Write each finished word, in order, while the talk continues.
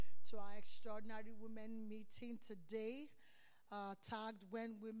to our Extraordinary Women meeting today, tagged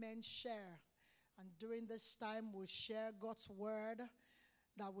When Women Share. And during this time, we'll share God's word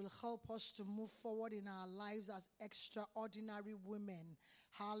that will help us to move forward in our lives as extraordinary women.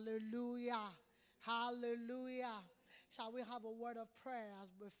 Hallelujah. Hallelujah. Shall we have a word of prayer as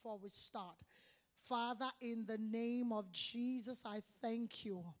before we start? Father, in the name of Jesus, I thank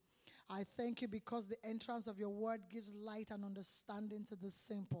you. I thank you because the entrance of your word gives light and understanding to the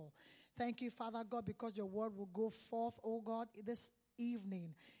simple. Thank you, Father God, because your word will go forth, oh God, this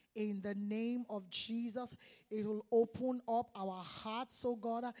evening. In the name of Jesus, it will open up our hearts, oh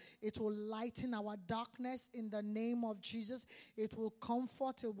God. It will lighten our darkness in the name of Jesus. It will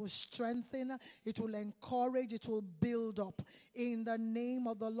comfort, it will strengthen, it will encourage, it will build up. In the name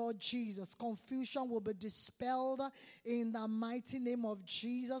of the Lord Jesus, confusion will be dispelled in the mighty name of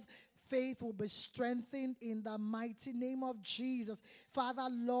Jesus. Faith will be strengthened in the mighty name of Jesus. Father,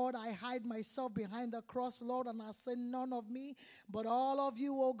 Lord, I hide myself behind the cross, Lord, and I say none of me, but all of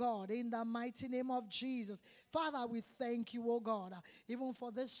you, oh God, in the mighty name of Jesus. Father, we thank you, oh God, even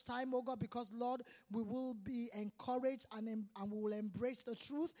for this time, oh God, because, Lord, we will be encouraged and we will embrace the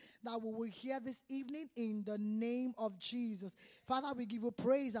truth that we will hear this evening in the name of Jesus. Father, we give you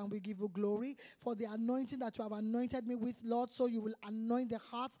praise and we give you glory for the anointing that you have anointed me with, Lord, so you will anoint the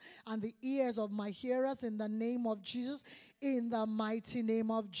hearts and the ears of my hearers in the name of Jesus, in the mighty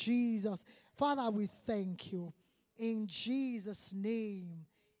name of Jesus. Father, we thank you. In Jesus' name,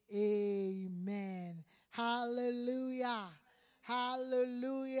 amen. Hallelujah.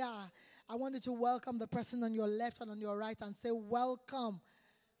 Hallelujah. I want you to welcome the person on your left and on your right and say, welcome.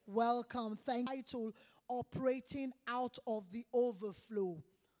 Welcome. Thank you. Title, Operating Out of the Overflow.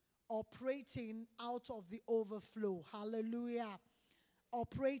 Operating out of the overflow. Hallelujah.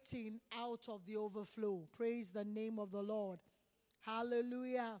 Operating out of the overflow. Praise the name of the Lord.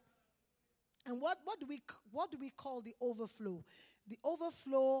 Hallelujah. And what do we call the overflow? The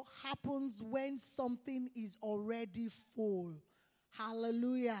overflow happens when something is already full.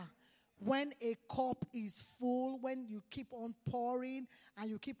 Hallelujah. When a cup is full, when you keep on pouring and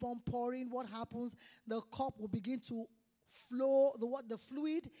you keep on pouring, what happens? The cup will begin to flow, the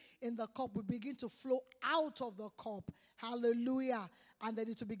fluid in the cup will begin to flow out of the cup. Hallelujah. And then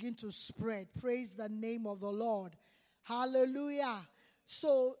it will begin to spread. Praise the name of the Lord. Hallelujah.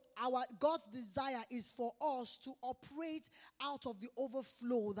 So our God's desire is for us to operate out of the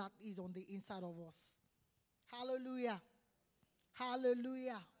overflow that is on the inside of us. Hallelujah.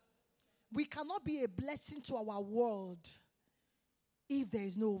 Hallelujah. We cannot be a blessing to our world if there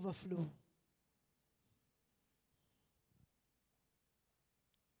is no overflow.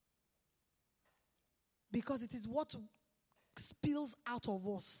 Because it is what spills out of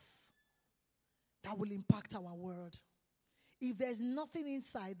us that will impact our world. If there's nothing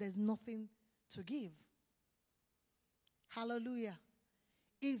inside, there's nothing to give. Hallelujah.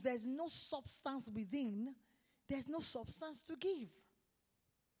 If there's no substance within, there's no substance to give.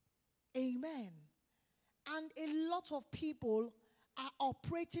 Amen. And a lot of people are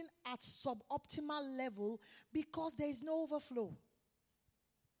operating at suboptimal level because there is no overflow.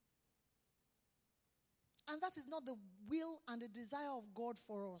 And that is not the will and the desire of God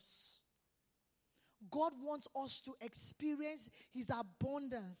for us. God wants us to experience His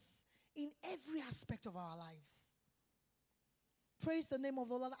abundance in every aspect of our lives. Praise the name of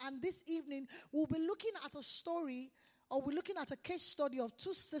the Lord. And this evening, we'll be looking at a story, or we're looking at a case study of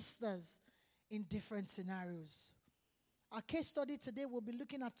two sisters in different scenarios. Our case study today, we'll be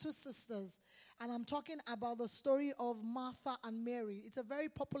looking at two sisters. And I'm talking about the story of Martha and Mary. It's a very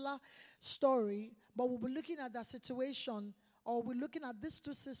popular story, but we'll be looking at that situation, or we're looking at these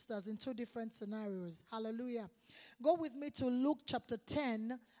two sisters in two different scenarios. Hallelujah. Go with me to Luke chapter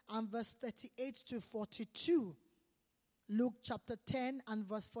 10 and verse 38 to 42. Luke chapter 10 and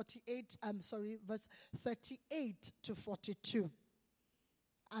verse 38 to 42.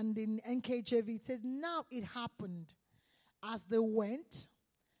 And in NKJV it says, now it happened as they went,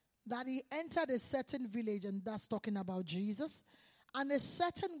 that he entered a certain village, and that's talking about Jesus. And a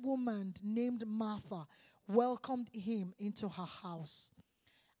certain woman named Martha welcomed him into her house.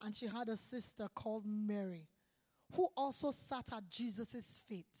 And she had a sister called Mary, who also sat at Jesus'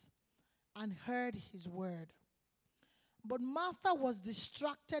 feet and heard his word. But Martha was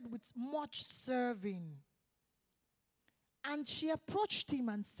distracted with much serving. And she approached him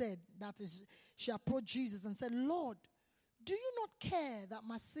and said, that is, she approached Jesus and said, Lord, do you not care that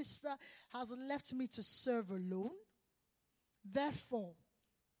my sister has left me to serve alone? Therefore,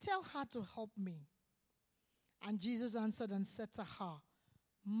 tell her to help me. And Jesus answered and said to her,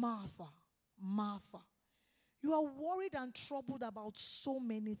 Martha, Martha, You are worried and troubled about so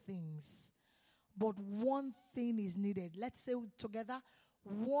many things. But one thing is needed. Let's say it together.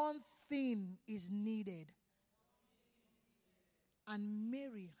 One thing is needed. And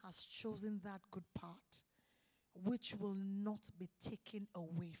Mary has chosen that good part, which will not be taken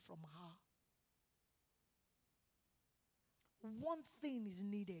away from her. One thing is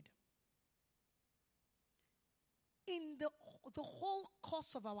needed. In the whole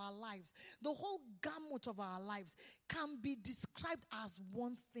course of our lives, the whole gamut of our lives can be described as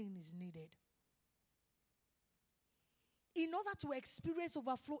one thing is needed. In order to experience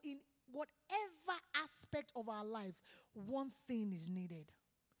overflow in whatever aspect of our lives, one thing is needed.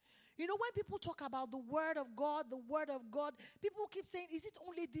 You know, when people talk about the word of God, people keep saying, is it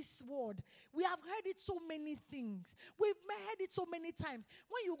only this word? We have heard it so many things. We've heard it so many times.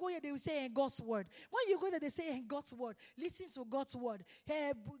 When you go here, they will say God's word. When you go there, they say God's word. Listen to God's word.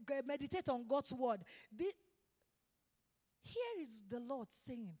 Meditate on God's word. Here is the Lord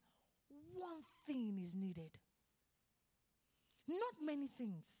saying, one thing is needed. Not many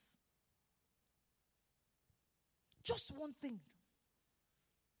things. Just one thing.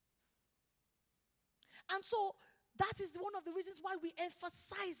 And so that is one of the reasons why we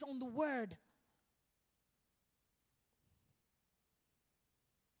emphasize on the word.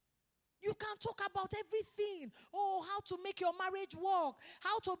 You can talk about everything. Oh, how to make your marriage work,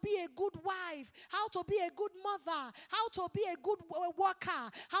 how to be a good wife, how to be a good mother, how to be a good worker,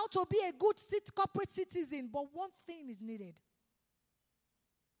 how to be a good corporate citizen. But one thing is needed.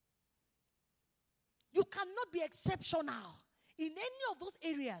 You cannot be exceptional in any of those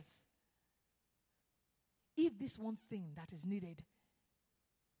areas if this one thing that is needed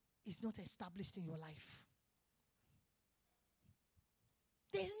is not established in your life.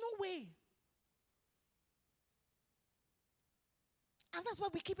 There is no way. And that's why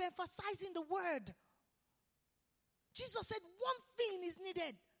we keep emphasizing the word. Jesus said one thing is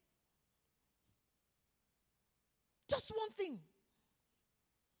needed. Just one thing.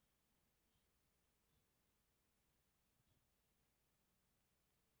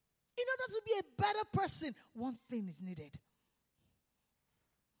 In order to be a better person, one thing is needed.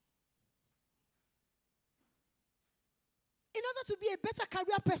 In order to be a better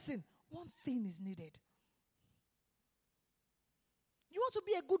career person, one thing is needed. You want to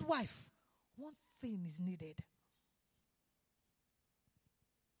be a good wife, one thing is needed.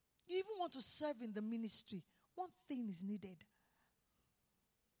 You even want to serve in the ministry, one thing is needed.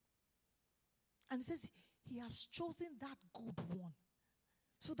 And he says he has chosen that good one.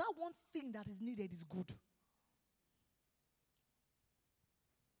 So that one thing that is needed is good.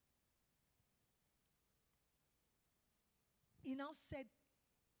 He now said,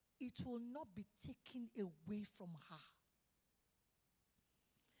 it will not be taken away from her.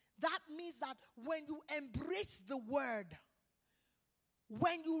 That means that when you embrace the word,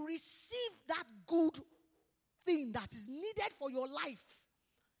 when you receive that good thing that is needed for your life,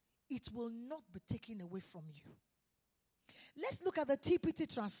 it will not be taken away from you. Let's look at the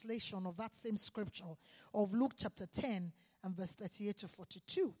TPT translation of that same scripture of Luke chapter 10 and verse 38 to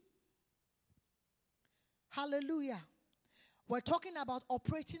 42. Hallelujah. We're talking about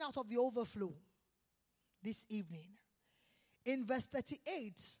operating out of the overflow this evening. In verse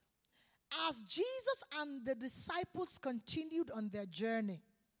 38, as Jesus and the disciples continued on their journey,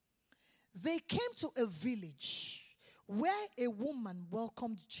 they came to a village where a woman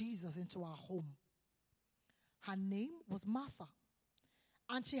welcomed Jesus into her home. Her name was Martha,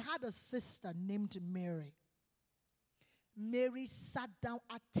 and she had a sister named Mary. Mary sat down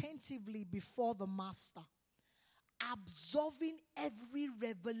attentively before the master, absorbing every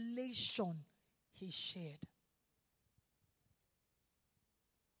revelation he shared.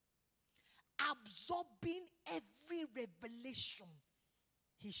 Absorbing every revelation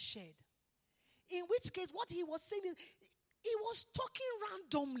he shared. In which case, what he was saying is, he was talking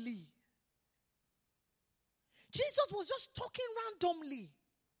randomly. Jesus was just talking randomly.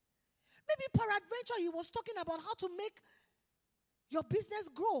 Maybe peradventure he was talking about how to make your business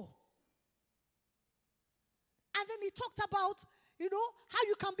grow. And then he talked about, how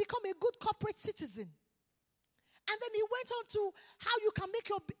you can become a good corporate citizen. And then he went on to how you can make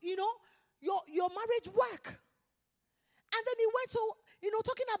your marriage work. And then he went to,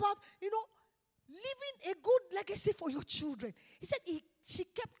 talking about, leaving a good legacy for your children. He said she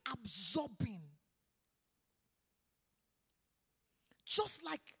kept absorbing. Just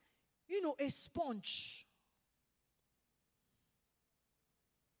like, a sponge.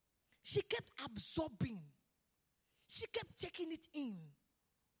 She kept absorbing. She kept taking it in.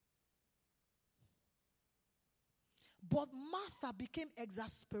 But Martha became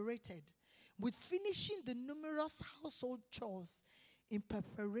exasperated with finishing the numerous household chores in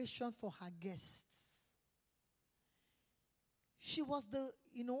preparation for her guests. She was the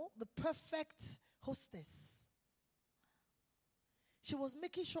perfect hostess. She was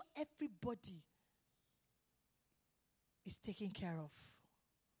making sure everybody is taken care of.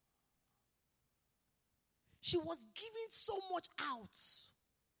 She was giving so much out,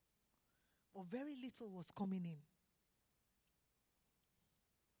 but very little was coming in.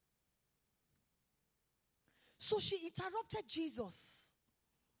 So she interrupted Jesus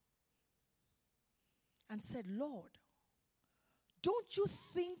and said, Lord, don't you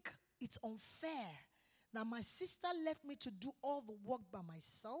think it's unfair that my sister left me to do all the work by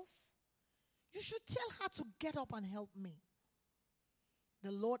myself? You should tell her to get up and help me.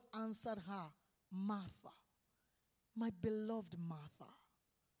 The Lord answered her, Martha, my beloved Martha,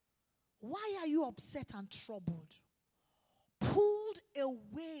 why are you upset and troubled, pulled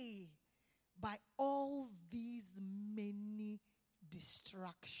away by all these many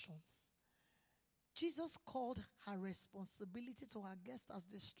distractions? Jesus called her responsibility to her guests as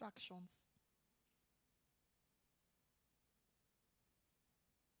distractions.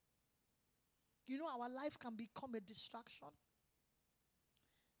 You know, our life can become a distraction.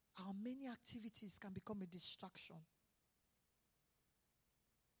 Our many activities can become a distraction.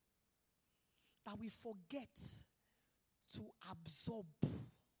 That we forget to absorb,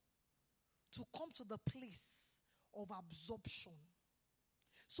 to come to the place of absorption.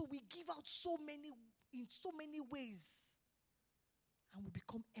 So we give out in so many ways, and we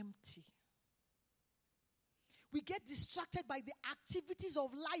become empty. We get distracted by the activities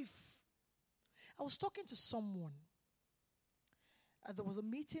of life. I was talking to someone. There was a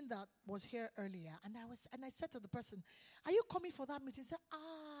meeting that was here earlier, and I said to the person, "Are you coming for that meeting?" He said,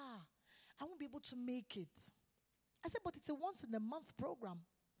 I won't be able to make it. I said, "But it's a once in a month program."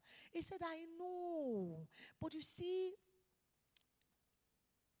 He said, "I know, but you see,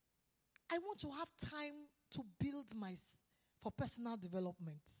 I want to have time to build for personal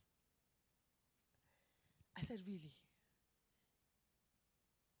development." I said, "Really?"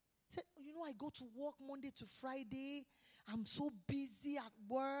 He said, I go to work Monday to Friday. I'm so busy at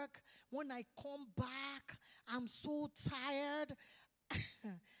work. When I come back, I'm so tired.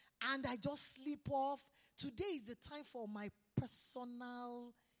 And I just sleep off. Today is the time for my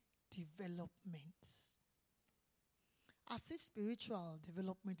personal development. As if spiritual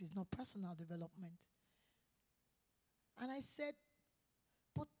development is not personal development. And I said,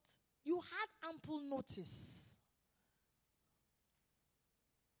 "But you had ample notice.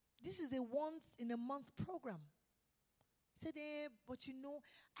 This is a once in a month program." He said, "But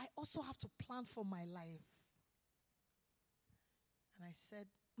I also have to plan for my life." And I said,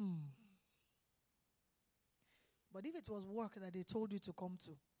 But if it was work that they told you to come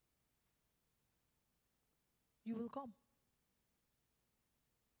to, you will come."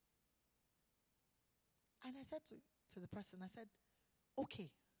 And I said to the person, I said,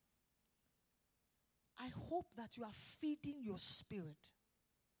 "Okay, I hope that you are feeding your spirit.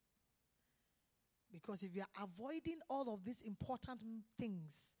 Because if you are avoiding all of these important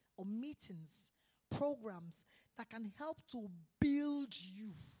things or meetings, programs that can help to build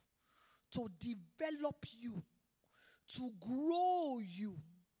you, to develop you, to grow you."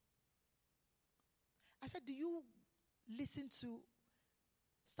 I said, "Do you listen to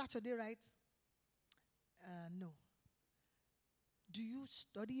Start Your Day Right?" No. "Do you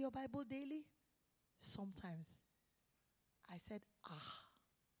study your Bible daily?" "Sometimes." I said,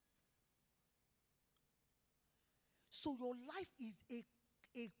 So your life is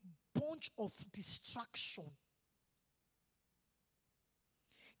a bunch of distraction.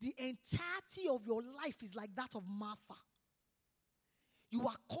 The entirety of your life is like that of Martha. You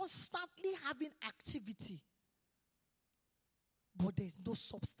are constantly having activity, but there's no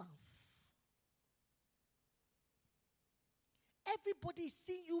substance. Everybody is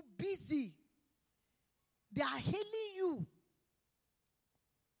seeing you busy. They are hailing you.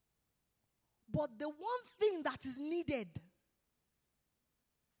 But the one thing that is needed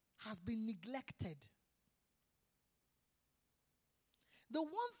has been neglected. The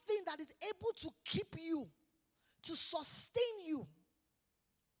one thing that is able to keep you, to sustain you.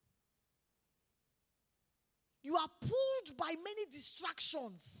 You are pulled by many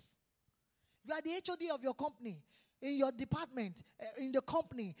distractions. You are the HOD of your company, in your department, in the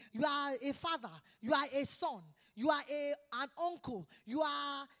company. You are a father. You are a son. You are an uncle. You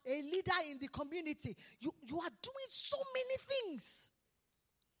are a leader in the community. You are doing so many things.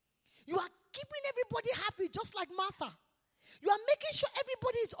 You are keeping everybody happy, just like Martha. You are making sure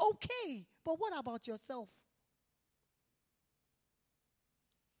everybody is okay. But what about yourself?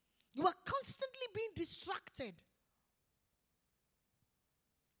 You are constantly being distracted.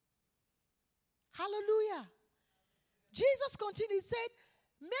 Hallelujah. Jesus continued, he said,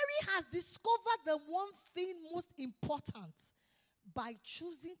 Mary has discovered the one thing most important by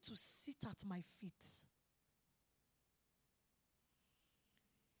choosing to sit at my feet.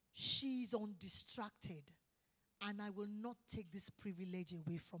 She is undistracted, and I will not take this privilege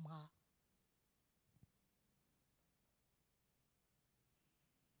away from her.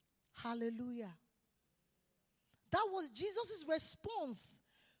 Hallelujah. That was Jesus' response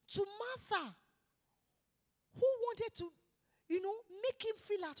to Martha, who wanted to, make him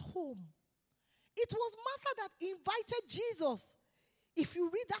feel at home. It was Martha that invited Jesus. If you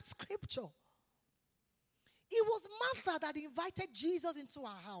read that scripture, it was Martha that invited Jesus into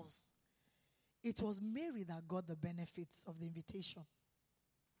her house. It was Mary that got the benefits of the invitation.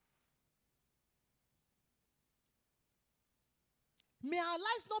 May our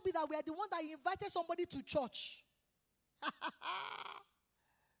lives not be that we are the one that invited somebody to church.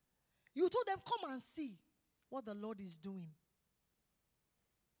 You told them, come and see what the Lord is doing.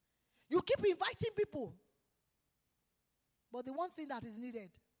 You keep inviting people. But the one thing that is needed.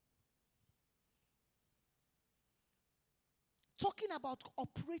 Talking about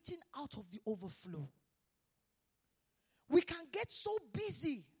operating out of the overflow. We can get so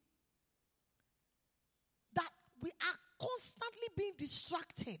busy that we are constantly being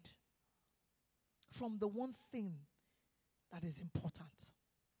distracted from the one thing that is important.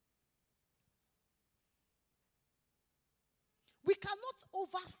 We cannot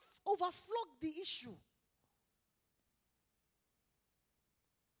overflog the issue.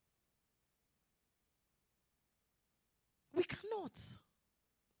 We cannot.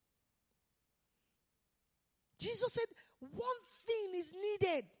 Jesus said, one thing is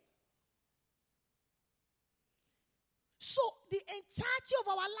needed. So the entirety of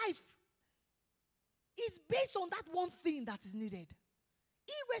our life is based on that one thing that is needed.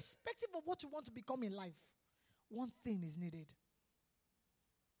 Irrespective of what you want to become in life, one thing is needed.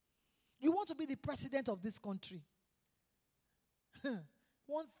 You want to be the president of this country.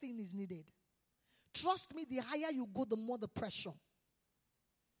 One thing is needed. Trust me, the higher you go, the more the pressure.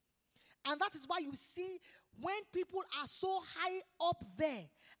 And that is why you see when people are so high up there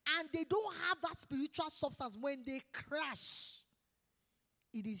and they don't have that spiritual substance, when they crash,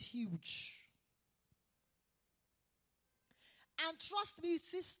 it is huge. And trust me,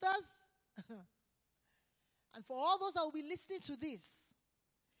 sisters, and for all those that will be listening to this,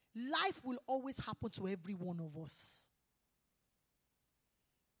 life will always happen to every one of us.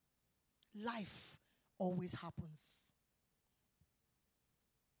 Life always happens.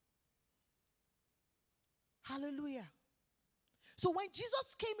 Hallelujah. So when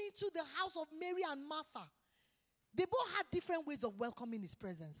Jesus came into the house of Mary and Martha, they both had different ways of welcoming his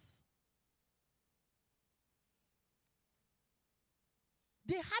presence.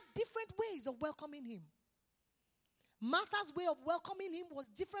 They had different ways of welcoming him. Martha's way of welcoming him was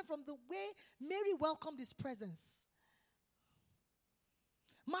different from the way Mary welcomed his presence.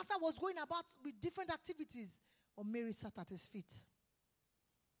 Martha was going about with different activities, or Mary sat at his feet.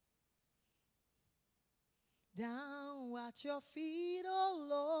 Down at your feet, oh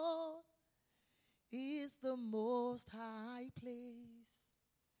Lord, is the most high place.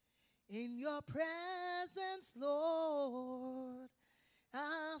 In your presence, Lord,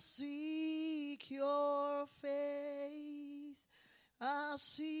 I seek your face. I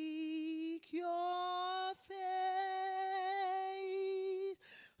seek your face.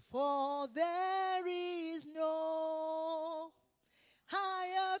 For there is no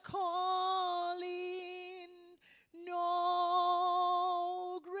higher calling,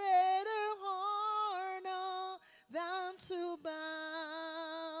 no greater honor than to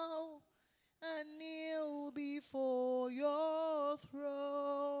bow and kneel before your throne.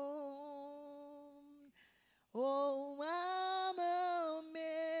 Oh, I'm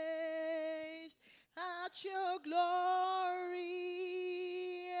amazed at your glory,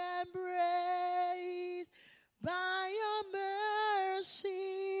 embraced by your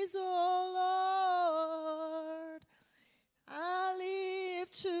mercies, oh Lord. I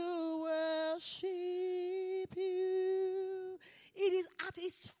live to worship you. It is at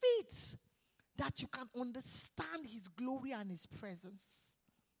his feet that you can understand his glory and his presence.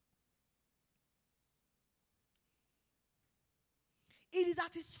 It is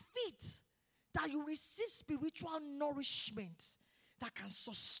at his feet that you receive spiritual nourishment that can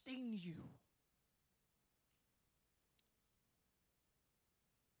sustain you.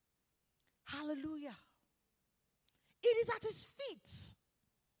 Hallelujah. It is at his feet.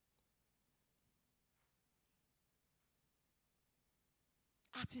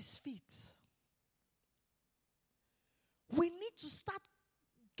 At his feet. We need to start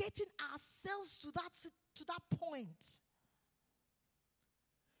getting ourselves to that point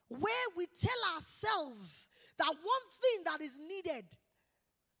where we tell ourselves that one thing that is needed,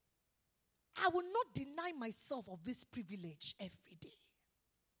 I will not deny myself of this privilege every day.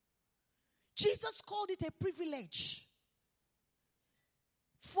 Jesus called it a privilege.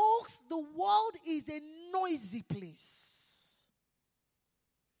 Folks, the world is a noisy place.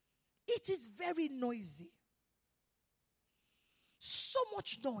 It is very noisy. So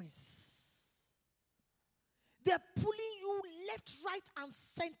much noise. They're pulling you left, right, and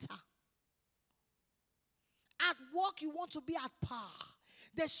center. At work, you want to be at par.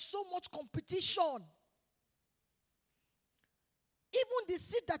 There's so much competition. Even the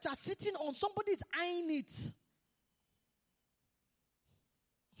seat that you're sitting on, somebody is eyeing it.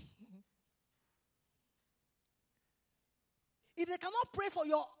 If they cannot pray for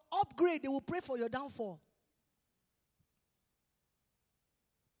your upgrade, they will pray for your downfall.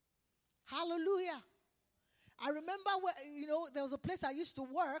 Hallelujah. I remember there was a place I used to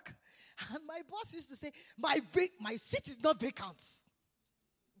work, and my boss used to say, my seat is not vacant.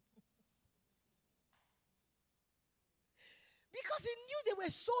 Because he knew there were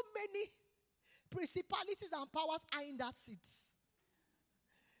so many principalities and powers eyeing that seat.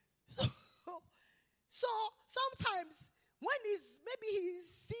 So sometimes when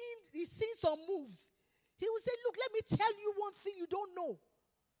he's seen some moves, he will say, look, let me tell you one thing you don't know.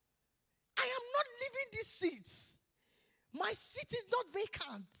 I am not leaving these seats. My seat is not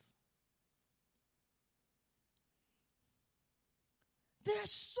vacant. There are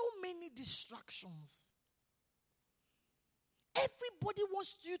so many distractions. Everybody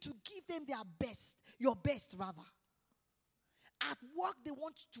wants you to give them their best, your best rather. At work, they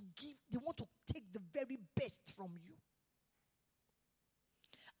want to take the very best from you.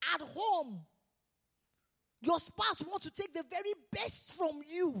 At home, your spouse wants to take the very best from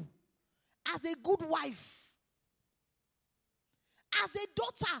you as a good wife. As a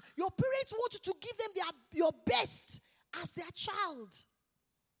daughter, your parents want you to give them your best as their child.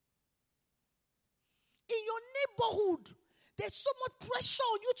 In your neighborhood, there's so much pressure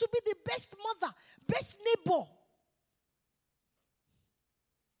on you to be the best mother, best neighbor.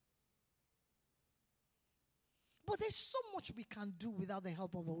 But there's so much we can do without the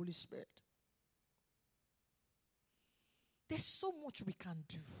help of the Holy Spirit. There's so much we can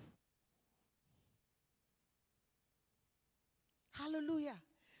do. Hallelujah.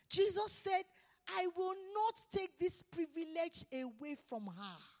 Jesus said, I will not take this privilege away from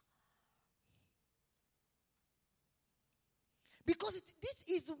her. Because this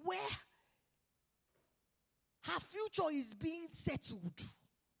is where her future is being settled.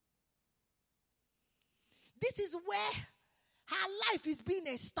 This is where her life is being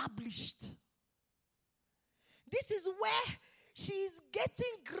established. This is where she is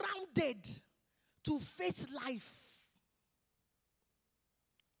getting grounded to face life.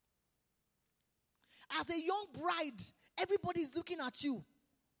 As a young bride, everybody is looking at you.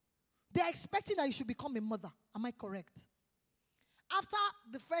 They are expecting that you should become a mother. Am I correct? After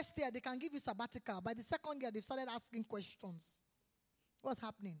the first year, they can give you sabbatical. By the second year, they've started asking questions. What's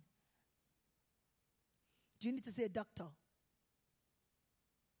happening? Do you need to see a doctor?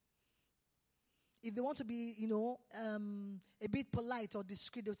 If they want to be, a bit polite or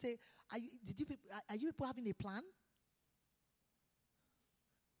discreet, they'll say, are you people having a plan?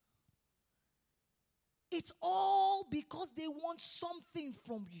 It's all because they want something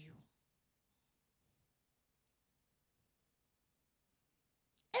from you.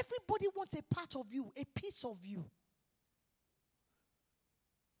 Everybody wants a part of you, a piece of you.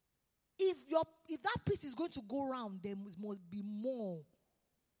 If that piece is going to go round, there must be more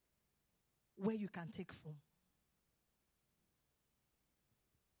where you can take from.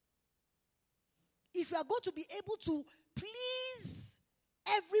 If you are going to be able to please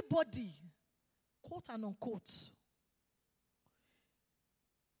everybody, quote and unquote,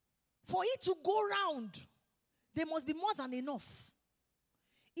 for it to go round, there must be more than enough.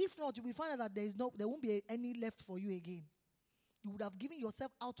 If not, you will find out that there won't be any left for you again. You would have given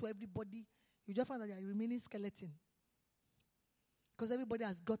yourself out to everybody. You just find that you are remaining skeleton. Because everybody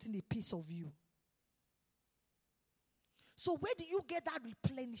has gotten a piece of you. So where do you get that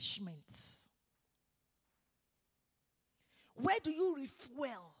replenishment? Where do you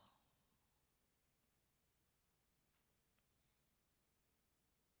refuel?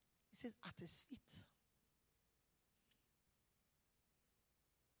 He says, at his feet.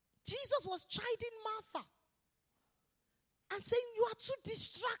 Jesus was chiding Martha and saying, you are too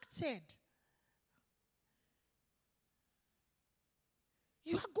distracted.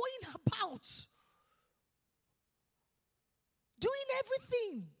 You are going about doing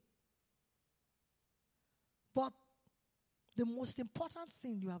everything. But the most important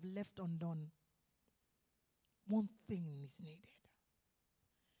thing you have left undone, one thing is needed.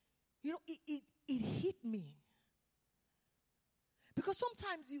 You know, it hit me. Because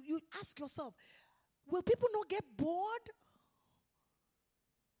sometimes you ask yourself, will people not get bored?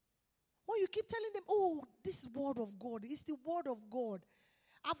 Or you keep telling them, oh, this is word of God. It's the word of God.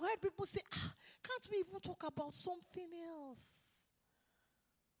 I've heard people say, can't we even talk about something else?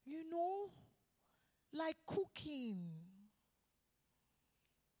 You know, like cooking.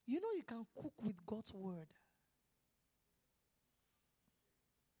 You know you can cook with God's word.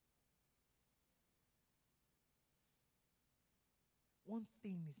 One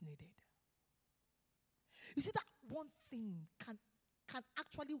thing is needed. You see, that one thing can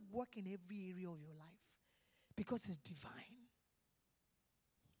actually work in every area of your life because it's divine.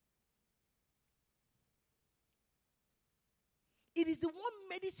 It is the one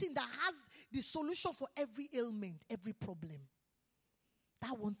medicine that has the solution for every ailment, every problem.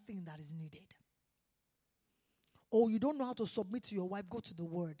 That one thing that is needed. Oh, you don't know how to submit to your wife, go to the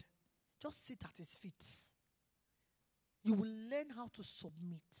word. Just sit at his feet. You will learn how to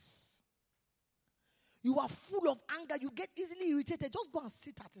submit. You are full of anger. You get easily irritated. Just go and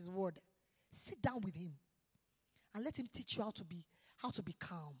sit at his word. Sit down with him. And let him teach you how to be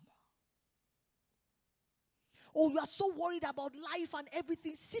calm. Oh, you are so worried about life and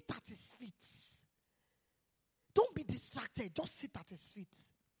everything. Sit at his feet. Don't be distracted. Just sit at his feet.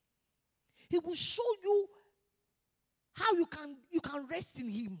 He will show you how you can rest in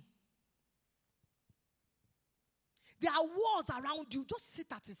him. There are wars around you. Just sit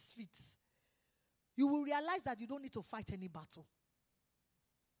at his feet. You will realize that you don't need to fight any battle.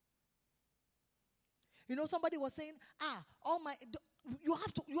 You know, somebody was saying, you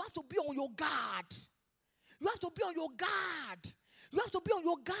have to be on your guard. You have to be on your guard. You have to be on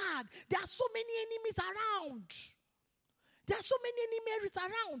your guard. There are so many enemies around. There are so many enemies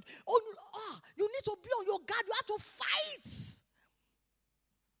around. You need to be on your guard. You have to fight.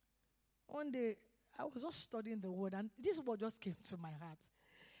 One day, I was just studying the word, and this word just came to my heart.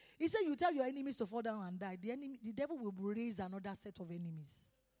 He said, you tell your enemies to fall down and die. The devil will raise another set of enemies.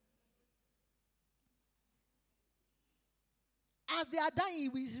 As they are dying, he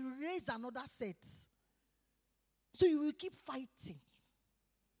will raise another set. So you will keep fighting.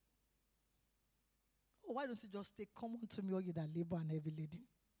 Oh, why don't you just say, come unto me, all you that labor and heavy laden,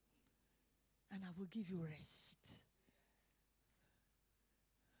 and I will give you rest.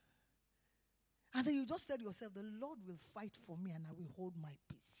 And then you just tell yourself, the Lord will fight for me and I will hold my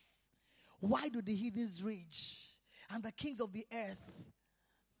peace. Why do the heathens rage and the kings of the earth?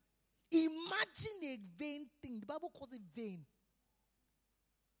 Imagine a vain thing. The Bible calls it vain.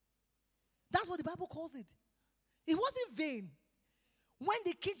 That's what the Bible calls it. It wasn't vain. When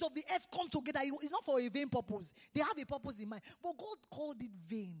the kings of the earth come together, it's not for a vain purpose. They have a purpose in mind. But God called it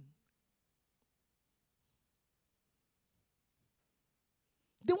vain.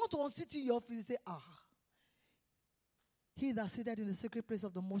 They want to unseat you in your office and say, he that sitteth in the secret place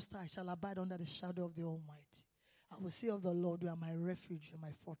of the Most High shall abide under the shadow of the Almighty. I will say of the Lord, you are my refuge and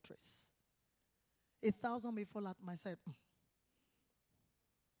my fortress. 1,000 may fall at my side.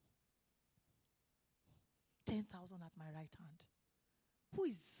 10,000 at my right hand.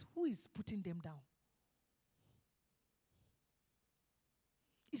 Who is putting them down?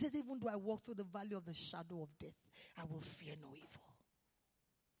 He says, even though I walk through the valley of the shadow of death, I will fear no evil.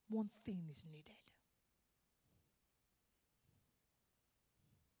 One thing is needed.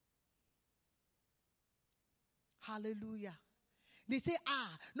 Hallelujah. They say,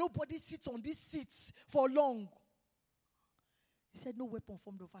 nobody sits on these seats for long. He said, no weapon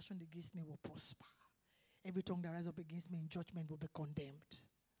formed or fashioned against me will prosper. Every tongue that rises up against me in judgment will be condemned.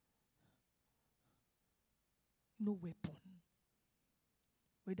 No weapon.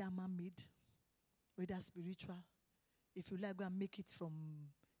 Whether man-made, whether spiritual. If you like, go and make it from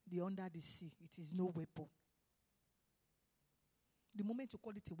the under the sea. It is no weapon. The moment you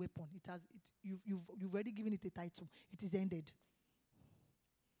call it a weapon, you've already given it a title. It is ended.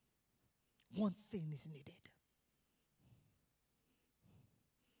 One thing is needed.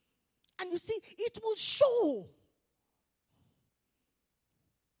 And you see, it will show.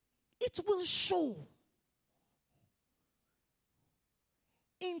 It will show.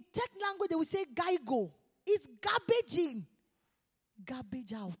 In tech language, they will say GIGO. It's garbage in,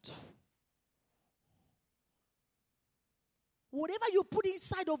 garbage out. Whatever you put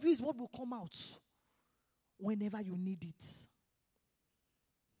inside of you is what will come out whenever you need it.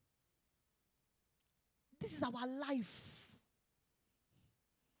 This is our life.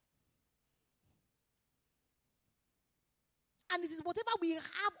 And it is whatever we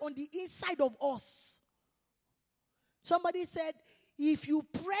have on the inside of us. Somebody said, if you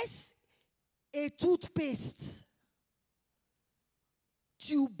press a toothpaste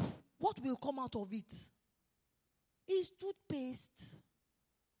tube, what will come out of it? It's toothpaste.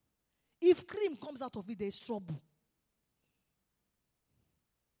 If cream comes out of it, there's trouble.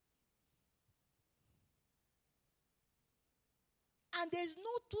 And there's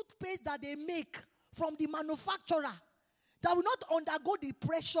no toothpaste that they make from the manufacturer that will not undergo the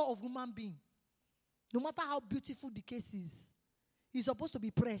pressure of human being. No matter how beautiful the case is, it's supposed to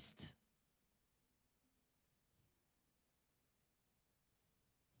be pressed.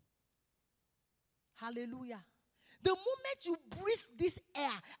 Hallelujah. The moment you breathe this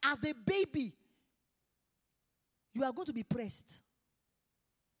air as a baby, you are going to be pressed.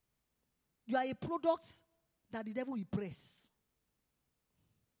 You are a product that the devil will press.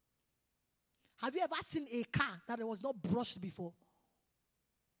 Have you ever seen a car that was not brushed before?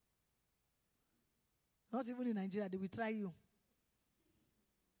 Not even in Nigeria, they will try you.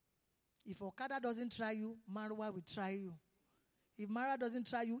 If Okada doesn't try you, Marwa will try you. If Marwa doesn't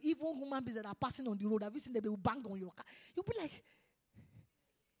try you, even human beings that are passing on the road, have you seen them? They will bang on your car. You'll be like,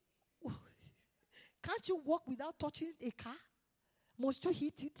 oh, can't you walk without touching a car? Must you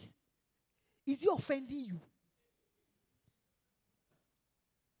hit it? Is he offending you?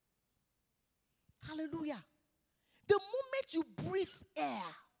 Hallelujah. The moment you breathe air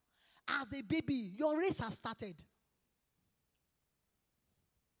as a baby, your race has started.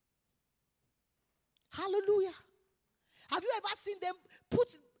 Hallelujah. Have you ever seen them put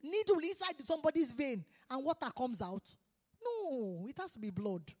needle inside somebody's vein and water comes out? No, it has to be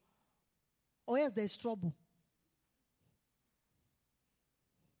blood. Or else there's trouble.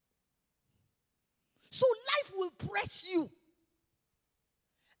 So life will press you.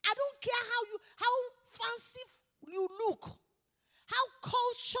 I don't care how fancy you look, how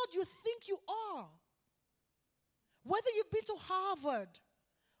cultured you think you are. Whether you've been to Harvard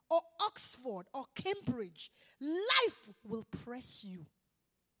or Oxford or Cambridge, life will press you.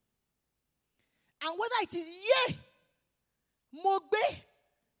 And whether it is yay, mogbe,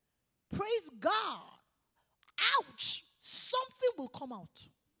 praise God, ouch, something will come out.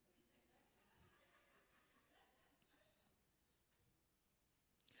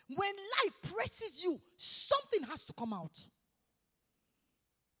 When life presses you, something has to come out.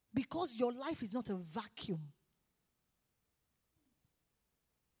 Because your life is not a vacuum.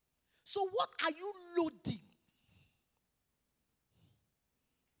 So what are you loading?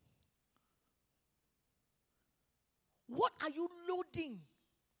 What are you loading?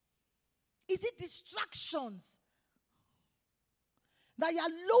 Is it distractions that you are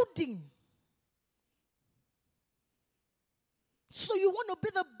loading? So you want to be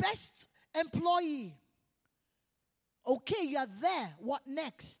the best employee. Okay, you are there. What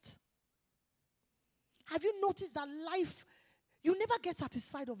next? Have you noticed that life, you never get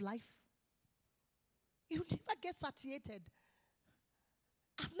satisfied of life? You never get satiated.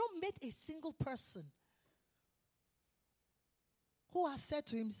 I've not met a single person who has said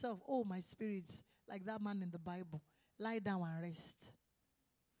to himself, oh, my spirit, like that man in the Bible, lie down and rest.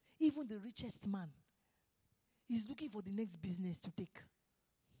 Even the richest man is looking for the next business to take.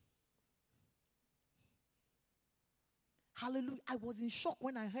 Hallelujah. I was in shock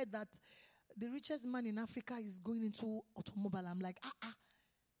when I heard that the richest man in Africa is going into automobile. I'm like,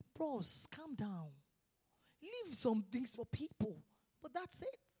 bros, calm down. Leave some things for people. But that's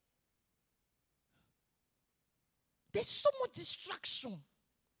it. There's so much distraction.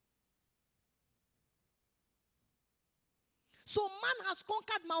 So man has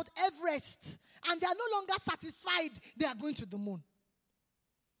conquered Mount Everest and they are no longer satisfied. They are going to the moon.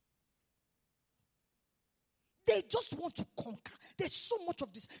 They just want to conquer. There's so much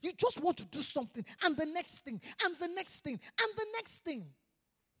of this. You just want to do something and the next thing and the next thing and the next thing.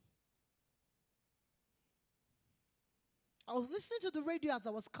 I was listening to the radio as I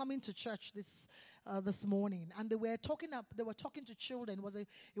was coming to church this morning, and they were talking to children.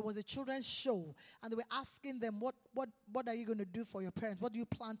 It was a children's show, and they were asking them, what are you going to do for your parents? What do you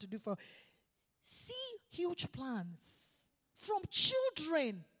plan to do for? See huge plans from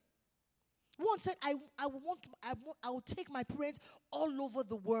children. One said, I will take my parents all over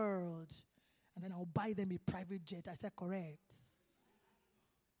the world, and then I'll buy them a private jet. I said, correct.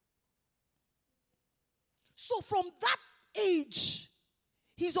 So from that age,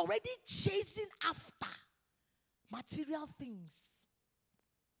 he's already chasing after material things.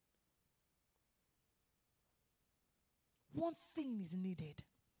 One thing is needed.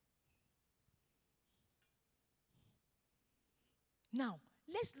 Now,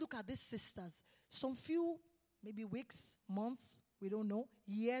 let's look at these sisters. Some few maybe weeks, months, we don't know,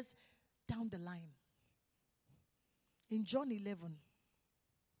 years down the line. In John 11,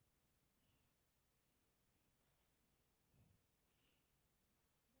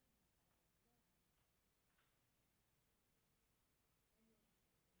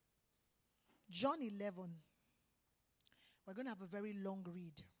 John 11, we're going to have a very long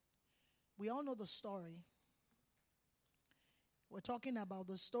read. We all know the story. We're talking about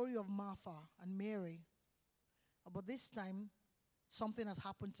the story of Martha and Mary. But this time, something has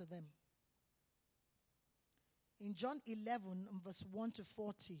happened to them. In John 11, verse 1 to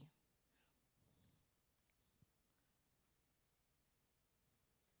 40,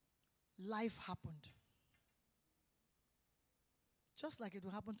 life happened. Just like it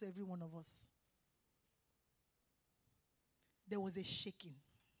will happen to every one of us. There was a shaking.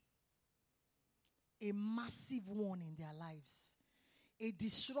 A massive one in their lives. A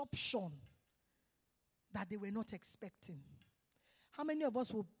disruption that they were not expecting. How many of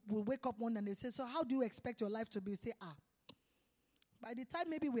us will wake up one day and they say, so how do you expect your life to be? You say, by the time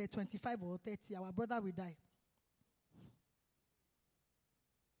maybe we're 25 or 30, our brother will die.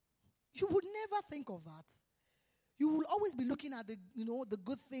 You would never think of that. You will always be looking at the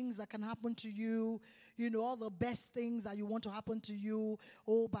good things that can happen to you, all the best things that you want to happen to you.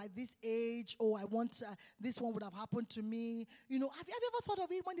 Oh, by this age, I want, this one would have happened to me. Have you ever thought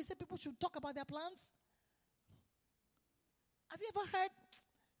of it when they say people should talk about their plans? Have you ever heard,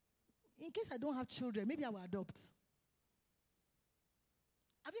 in case I don't have children, maybe I will adopt?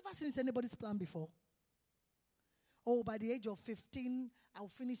 Have you ever seen anybody's plan before? Oh, by the age of 15, I'll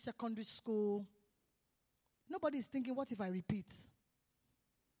finish secondary school. Nobody's thinking, what if I repeat?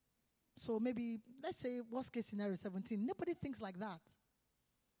 So maybe, let's say, worst case scenario, 17. Nobody thinks like that.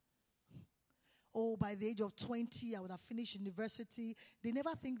 Oh, by the age of 20, I would have finished university. They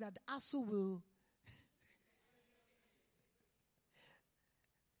never think that ASU will...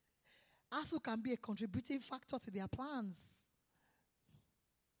 ASU can be a contributing factor to their plans.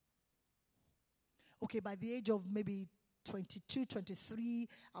 Okay, by the age of maybe 22, 23,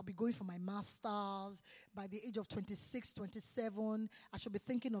 I'll be going for my master's. By the age of 26, 27, I should be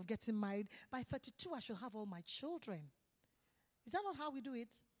thinking of getting married. By 32, I should have all my children. Is that not how we do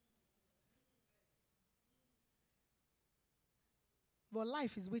it? But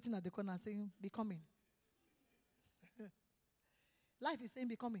life is waiting at the corner saying, be coming. Life is saying,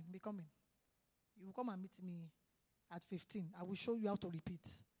 be coming, be coming. You will come and meet me at 15. I will show you how to repeat.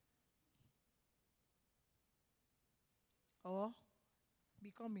 Or,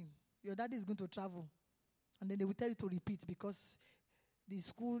 be coming. Your daddy is going to travel. And then they will tell you to repeat because the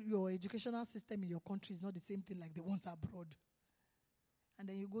school, your educational system in your country is not the same thing like the ones abroad. And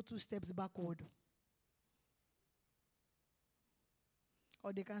then you go 2 steps backward.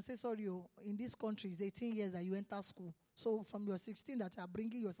 Or they can say, sorry, in this country, it's 18 years that you enter school. So from your 16 that you are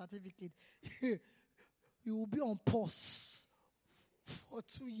bringing your certificate, you will be on pause for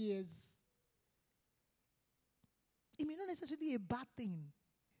 2 years. It may not necessarily be a bad thing.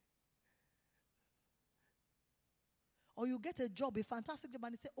 Or you get a job, a fantastic job,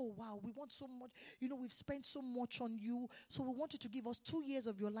 and they say, oh, wow, we want so much. We've spent so much on you. So we want you to give us 2 years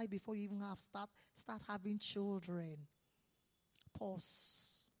of your life before you even start having children.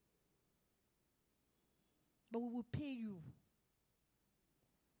 Pause. But we will pay you.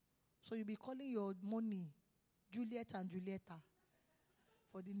 So you'll be calling your money Juliet and Julieta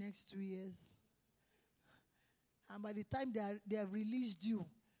for the next 2 years. And by the time they have released you,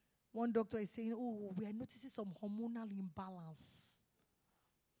 one doctor is saying, oh, we are noticing some hormonal imbalance.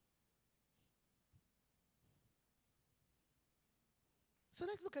 So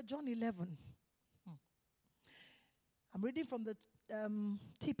let's look at John 11. I'm reading from the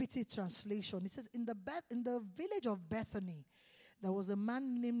TPT translation. It says, in the village of Bethany, there was a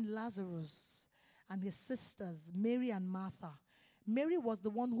man named Lazarus and his sisters, Mary and Martha. Mary was the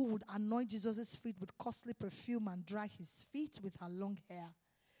one who would anoint Jesus' feet with costly perfume and dry his feet with her long hair.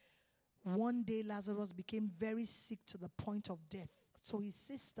 One day, Lazarus became very sick to the point of death. So his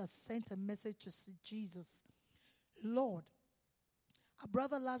sister sent a message to see Jesus. Lord, our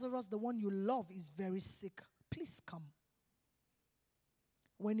brother Lazarus, the one you love, is very sick. Please come.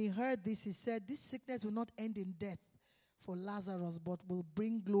 When he heard this, he said, this sickness will not end in death for Lazarus, but will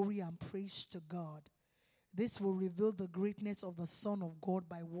bring glory and praise to God. This will reveal the greatness of the Son of God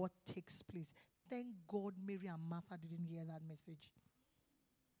by what takes place. Thank God Mary and Martha didn't hear that message.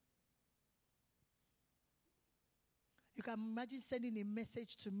 You can imagine sending a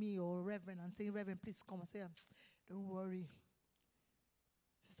message to me or Reverend and saying, Reverend, please come and say, don't worry.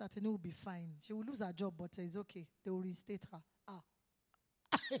 Sister Tene will be fine. She will lose her job, but it's okay. They will reinstate her.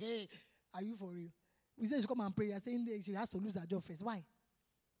 Are you for real? We say she come and pray. You're saying she has to lose her job first. Why?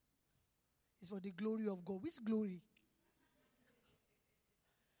 It's for the glory of God. Which glory?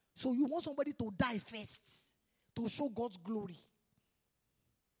 So you want somebody to die first to show God's glory.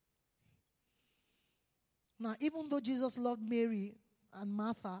 Now, even though Jesus loved Mary and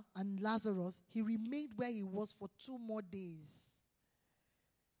Martha and Lazarus, he remained where he was for 2 more days.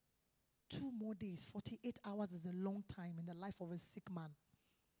 2 more days. 48 hours is a long time in the life of a sick man.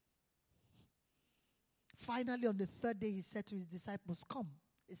 Finally, on the 3rd day, he said to his disciples, "Come,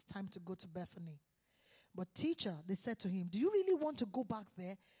 it's time to go to Bethany." "But teacher," they said to him, "do you really want to go back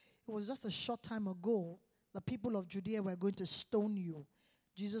there? It was just a short time ago the people of Judea were going to stone you."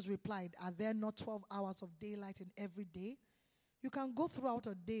 Jesus replied, "Are there not 12 hours of daylight in every day? You can go throughout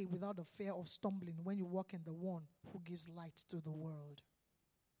a day without the fear of stumbling when you walk in the one who gives light to the world."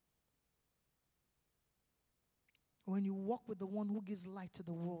 When you walk with the one who gives light to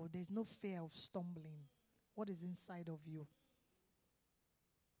the world, there's no fear of stumbling. What is inside of you?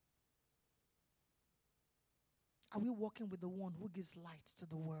 Are we walking with the one who gives light to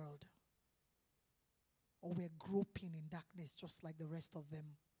the world? Or we're groping in darkness just like the rest of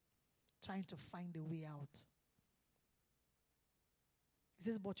them, trying to find a way out? He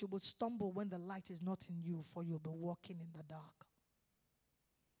says, "But you will stumble when the light is not in you, for you'll be walking in the dark."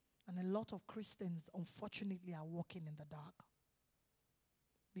 And a lot of Christians, unfortunately, are walking in the dark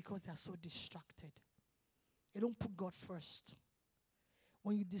because they are so distracted. They don't put God first.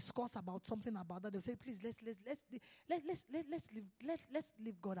 When you discuss about something about that, they'll say, "Please, let's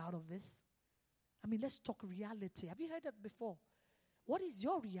leave God out of this. I mean, let's talk reality." Have you heard that before? What is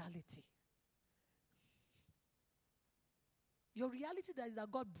your reality? Your reality is that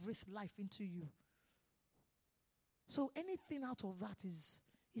God breathed life into you. So anything out of that is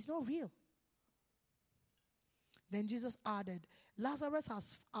not real. Then Jesus added, "Lazarus,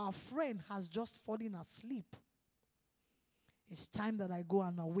 our friend, has just fallen asleep. It's time that I go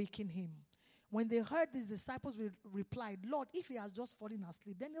and awaken him." When they heard this, disciples replied, "Lord, if he has just fallen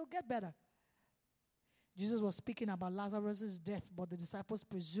asleep, then he'll get better." Jesus was speaking about Lazarus' death, but the disciples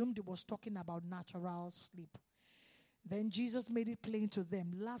presumed he was talking about natural sleep. Then Jesus made it plain to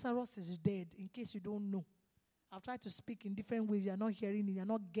them, "Lazarus is dead," in case you don't know. I've tried to speak in different ways. You're not hearing it. You're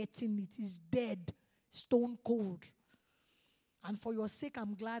not getting it. He's dead. Stone cold. And for your sake,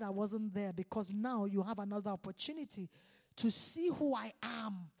 I'm glad I wasn't there, because now you have another opportunity to see who I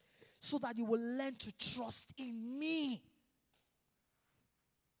am, so that you will learn to trust in me.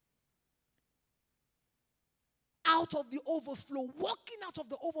 Out of the overflow, walking out of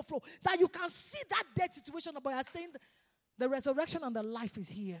the overflow, that you can see that dead situation, but you're saying the resurrection and the life is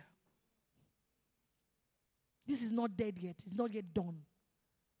here. This is not dead yet. It's not yet done.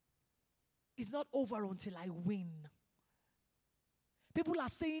 It's not over until I win. People are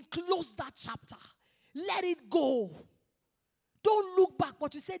saying, close that chapter. Let it go. Don't look back.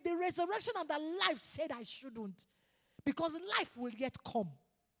 But you said the resurrection and the life said I shouldn't. Because life will yet come.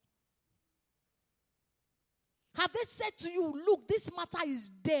 Have they said to you, look, this matter is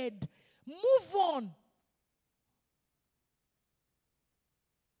dead. Move on.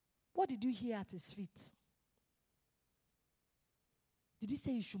 What did you hear at his feet? Did he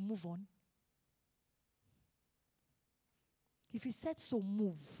say you should move on? If he said so,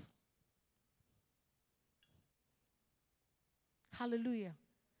 move. Hallelujah.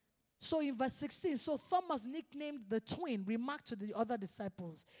 So in verse 16, so Thomas, nicknamed the twin, remarked to the other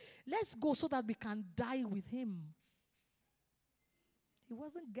disciples, "Let's go so that we can die with him." He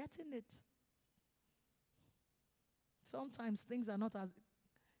wasn't getting it. Sometimes things are not as,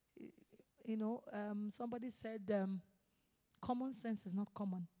 somebody said, common sense is not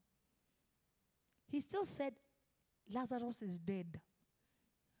common. He still said, Lazarus is dead.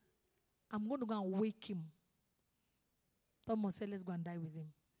 I'm going to go and wake him. Thomas said, let's go and die with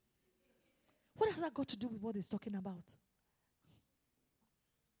him. What has that got to do with what he's talking about?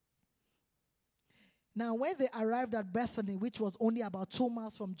 Now, when they arrived at Bethany, which was only about 2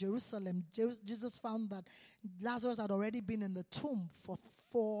 miles from Jerusalem, Jesus found that Lazarus had already been in the tomb for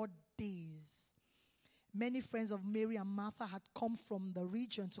 4 days. Many friends of Mary and Martha had come from the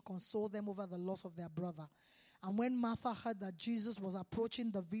region to console them over the loss of their brother. And when Martha heard that Jesus was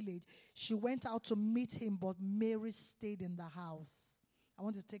approaching the village, she went out to meet him, but Mary stayed in the house. I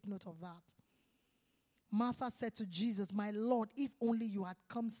want to take note of that. Martha said to Jesus, "My Lord, if only you had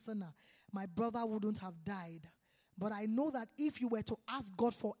come sooner, my brother wouldn't have died. But I know that if you were to ask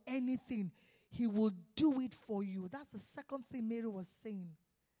God for anything, he will do it for you." That's the second thing Mary was saying.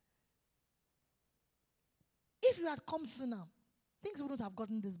 If you had come sooner, things wouldn't have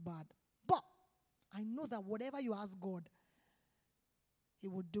gotten this bad. But I know that whatever you ask God, he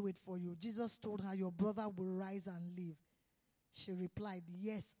will do it for you. Jesus told her, your brother will rise and live. She replied,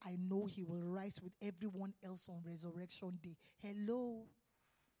 yes, I know he will rise with everyone else on resurrection day. Hello?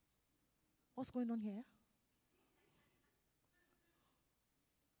 What's going on here?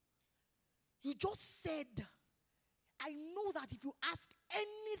 You just said, I know that if you ask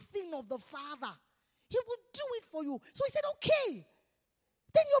anything of the Father, he will do it for you. So he said, okay.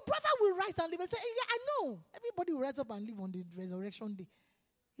 Then your brother will rise and live. And say, yeah, I know. Everybody will rise up and live on the resurrection day.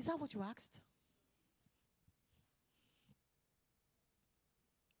 Is that what you asked?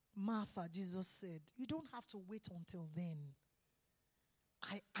 Martha, Jesus said, you don't have to wait until then.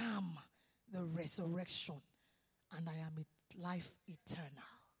 I am the resurrection and I am life eternal.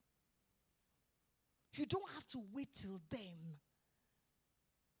 You don't have to wait till then.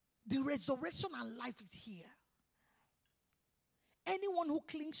 The resurrection and life is here. Anyone who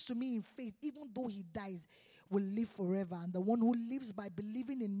clings to me in faith, even though he dies, will live forever. And the one who lives by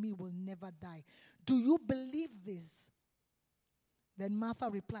believing in me will never die. Do you believe this? Then Martha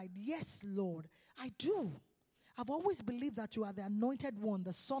replied, yes, Lord, I do. I've always believed that you are the anointed one,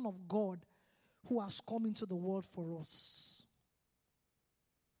 the Son of God, who has come into the world for us.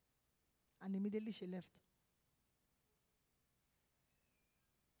 And immediately she left.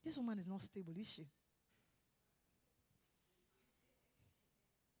 This woman is not stable, is she?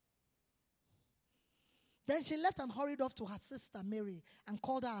 Then she left and hurried off to her sister Mary and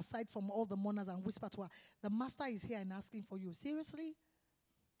called her aside from all the mourners and whispered to her, the master is here and asking for you. Seriously?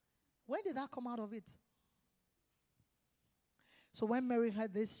 When did that come out of it? So when Mary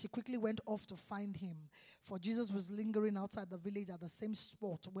heard this, she quickly went off to find him. For Jesus was lingering outside the village at the same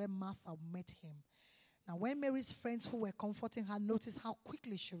spot where Martha met him. Now when Mary's friends who were comforting her noticed how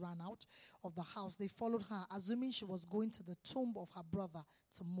quickly she ran out of the house, they followed her, assuming she was going to the tomb of her brother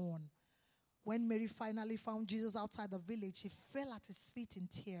to mourn. When Mary finally found Jesus outside the village, she fell at his feet in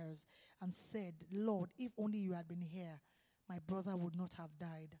tears and said, Lord, if only you had been here, my brother would not have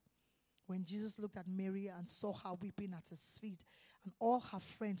died. When Jesus looked at Mary and saw her weeping at his feet and all her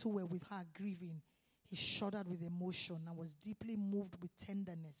friends who were with her grieving, he shuddered with emotion and was deeply moved with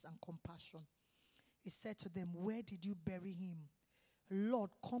tenderness and compassion. He said to them, where did you bury him? Lord,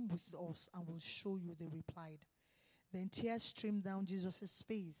 come with us and we'll show you, they replied. Then tears streamed down Jesus'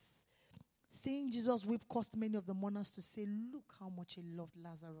 face. Seeing Jesus weep caused many of the mourners to say, look how much he loved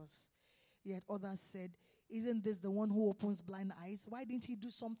Lazarus. Yet others said, isn't this the one who opens blind eyes? Why didn't he do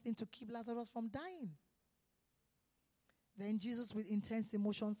something to keep Lazarus from dying? Then Jesus, with intense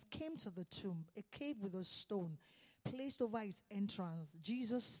emotions, came to the tomb, a cave with a stone placed over its entrance.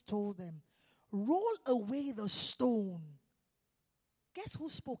 Jesus told them, roll away the stone. Guess who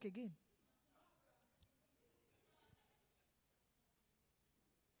spoke again?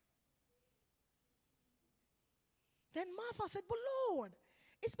 Then Martha said, but Lord,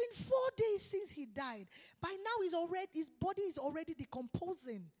 it's been 4 days since he died. By now his body is already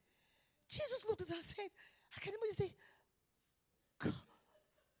decomposing. Jesus looked at her and said, I can imagine say, God,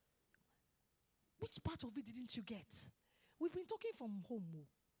 which part of it didn't you get? We've been talking from home.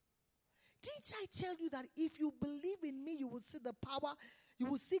 Didn't I tell you that if you believe in me, you will see the power, you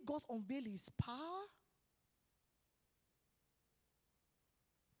will see God unveil his power?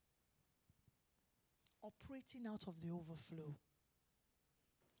 Operating out of the overflow.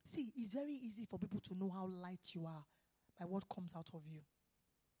 See, it's very easy for people to know how light you are by what comes out of you.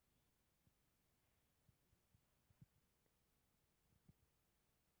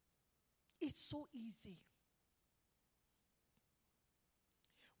 It's so easy.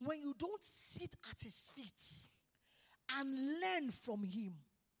 When you don't sit at his feet and learn from him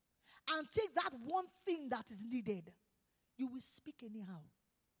and take that one thing that is needed, you will speak anyhow.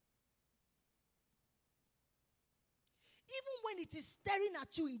 Even when it is staring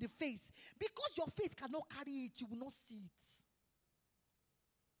at you in the face, because your faith cannot carry it, you will not see it.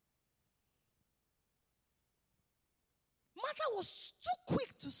 Martha was too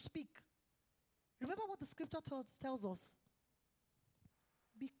quick to speak. Remember what the scripture tells us?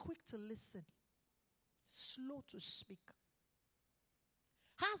 Be quick to listen, slow to speak.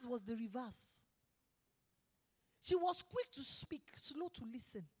 Hers was the reverse. She was quick to speak, slow to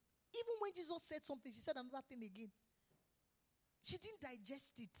listen. Even when Jesus said something, she said another thing again. She didn't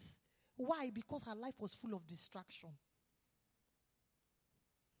digest it. Why? Because her life was full of distraction.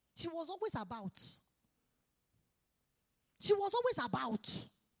 She was always about. She was always about.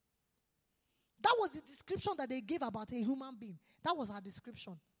 That was the description that they gave about a human being. That was her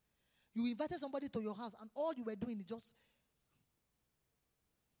description. You invited somebody to your house and all you were doing is just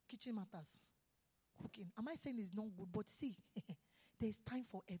kitchen matters, cooking. Am I saying it's not good? But see, there's time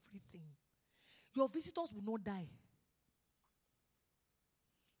for everything. Your visitors will not die.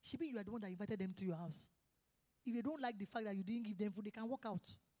 Maybe you are the one that invited them to your house. If they don't like the fact that you didn't give them food, they can walk out.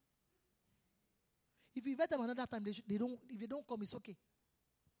 If you invite them another time, if they don't come, it's okay.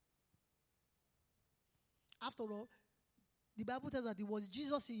 After all, the Bible tells that it was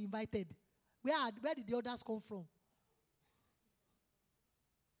Jesus he invited. Where did the others come from?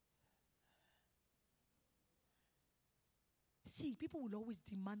 See, people will always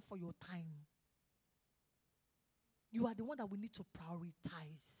demand for your time. You are the one that we need to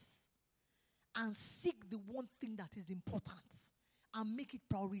prioritize and seek the one thing that is important and make it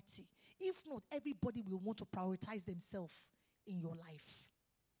priority. If not, everybody will want to prioritize themselves in your life.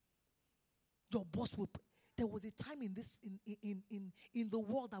 Your boss will. There was a time in the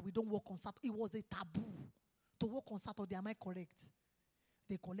world that we don't work on Saturday. It was a taboo to work on Saturday. Am I correct?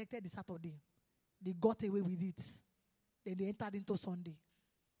 They collected the Saturday. They got away with it. Then they entered into Sunday.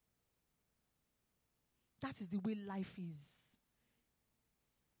 That is the way life is.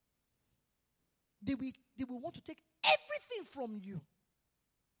 They will want to take everything from you.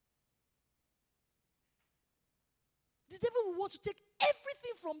 The devil will want to take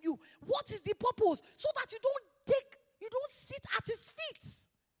everything from you. What is the purpose? So that you don't sit at his feet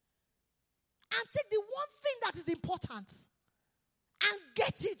and take the one thing that is important and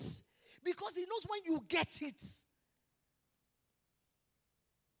get it. Because he knows when you get it,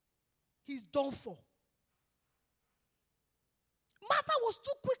 he's done for. Martha was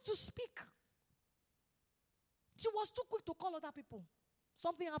too quick to speak. She was too quick to call other people.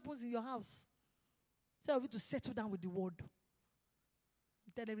 Something happens in your house. Instead of you to settle down with the word.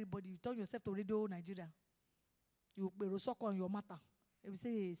 You tell everybody, you turn yourself to Radio Nigeria. You suck on your matter. You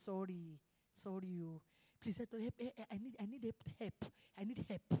say, sorry, you. Please, I need help. I need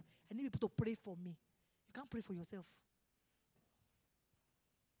help. I need people to pray for me. You can't pray for yourself.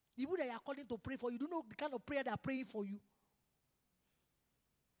 Even that you are calling to pray for you, don't know the kind of prayer they are praying for you.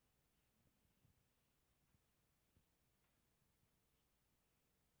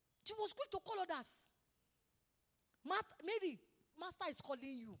 She was quick to call others. Mary, Master is calling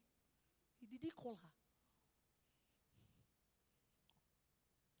you. Did he call her?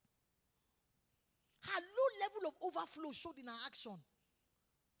 Her low level of overflow showed in her action.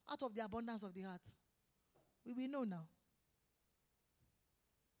 Out of the abundance of the heart. We will know now.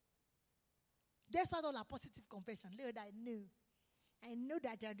 Despite all our positive confession, Lord, I know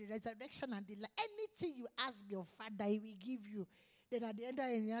that the resurrection and the life, anything you ask your Father, he will give you. Then at the end of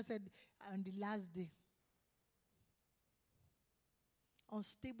the year, said, on the last day,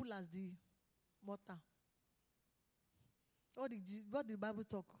 unstable as the water. What did the Bible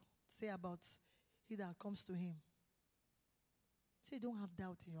say about he that comes to him? Say, don't have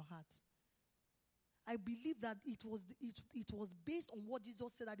doubt in your heart. I believe that it was based on what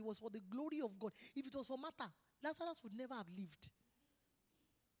Jesus said, that it was for the glory of God. If it was for Martha, Lazarus would never have lived.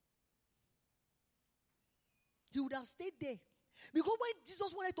 He would have stayed there. Because when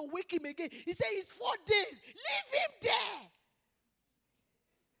Jesus wanted to wake him again, he said, it's 4 days. Leave him there.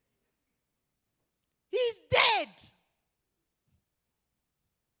 He's dead.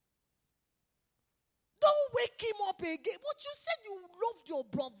 Don't wake him up again. But you said you loved your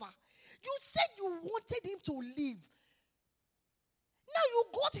brother. You said you wanted him to live. Now you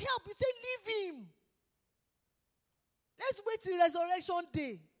got help. You say, leave him. Let's wait till resurrection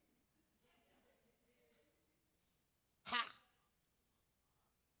day. Ha.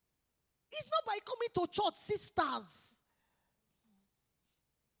 It's not by coming to church, sisters.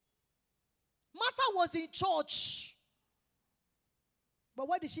 Martha was in church. But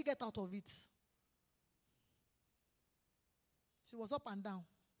what did she get out of it? She was up and down.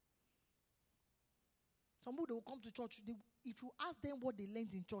 Some people, they will come to church. If you ask them what they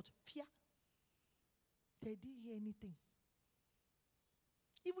learned in church, fear. They didn't hear anything.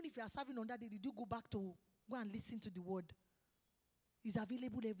 Even if you are serving on that day, did you go back to go and listen to the word? It's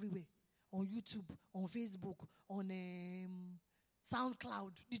available everywhere. On YouTube, on Facebook, on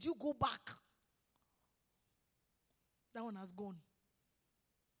SoundCloud. Did you go back? That one has gone.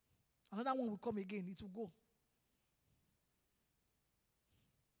 Another one will come again. It will go.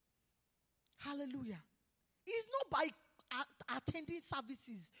 Hallelujah. It's not by attending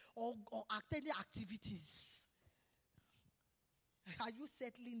services or attending activities. Are you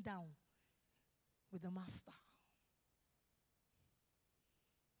settling down with the Master?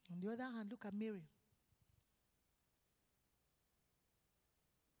 On the other hand, look at Mary.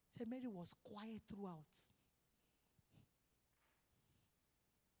 Say Mary was quiet throughout.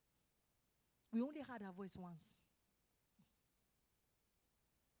 We only heard her voice once.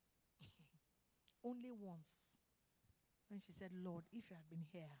 Only once. When she said, Lord, if you had been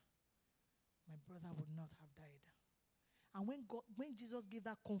here, my brother would not have died. And when Jesus gave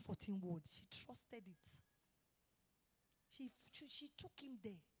that comforting word, she trusted it. She took him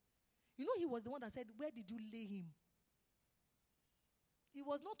there. You know, he was the one that said, where did you lay him? It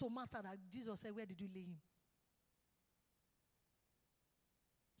was not to Martha that Jesus said, where did you lay him?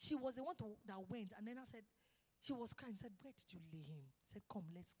 She was the one that went, and then I said, she was crying, said, where did you lay him? He said, come,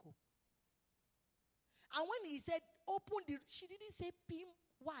 let's go. And when he said, she didn't say pim.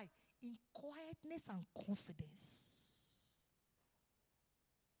 Why? In quietness and confidence.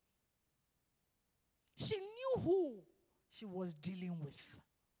 She knew who she was dealing with.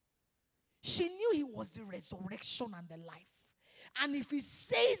 She knew he was the resurrection and the life. And if he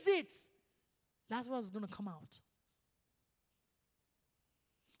says it, that's what's going to come out.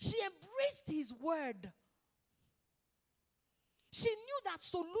 She embraced his word. She knew that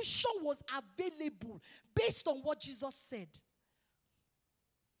solution was available based on what Jesus said.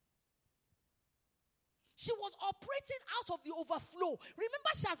 She was operating out of the overflow.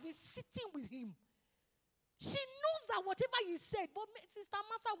 Remember, she has been sitting with him. She knows that whatever he said, but Sister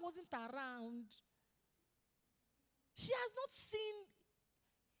Martha wasn't around. She has not seen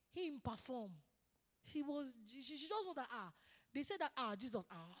him perform. She just know that, they said that, Jesus,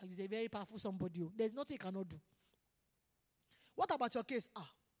 he's a very powerful somebody. There's nothing he cannot do. What about your case?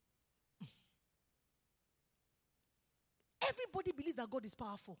 Everybody believes that God is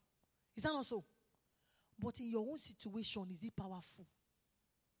powerful. Is that not so? But in your own situation, is he powerful?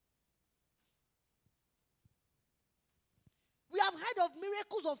 We have heard of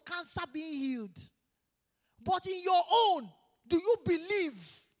miracles of cancer being healed. But in your own, do you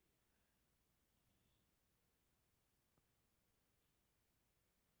believe?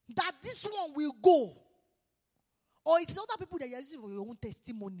 That this one will go? Or it is other people that you are using for your own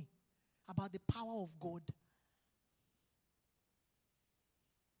testimony about the power of God?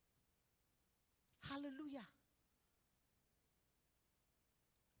 Hallelujah.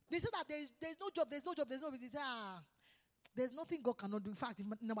 They say that there's no job. They say, there's nothing God cannot do. In fact,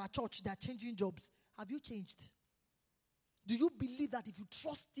 in our church, they are changing jobs. Have you changed? Do you believe that if you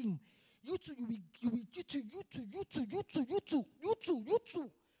trust him, you too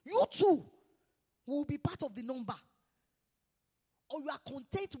will be part of the number? Or you are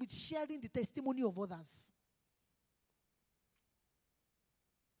content with sharing the testimony of others?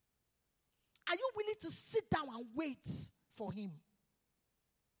 Are you willing to sit down and wait for him?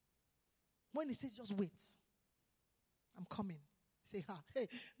 When he says, just wait. I'm coming. Say, hey,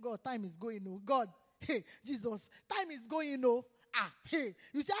 God, time is going, oh. God, hey, Jesus, time is going, oh. Hey,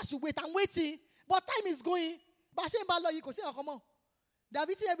 you say I should wait. I'm waiting, but time is going. But you can say, come on. They have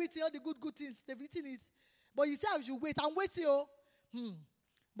eaten everything, all the good things. They've eaten it. But you say I should wait. I'm waiting, oh.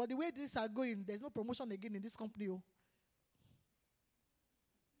 But the way things are going, there's no promotion again in this company, oh.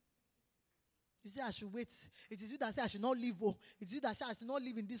 You say I should wait. It is you that say I should not leave, oh. It is you that say I should not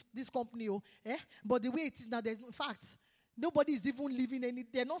live in this company, oh. But the way it is now, there's no fact. Nobody is even leaving any.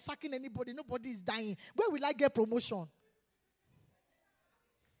 They're not sacking anybody. Nobody is dying. Where will I get promotion?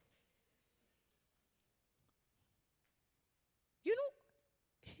 You know,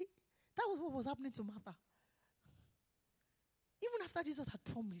 that was what was happening to Martha. Even after Jesus had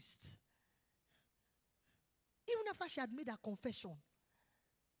promised, even after she had made her confession,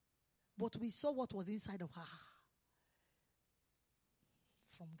 but we saw what was inside of her.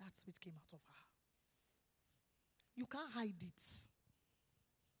 From that which came out of her. You can't hide it.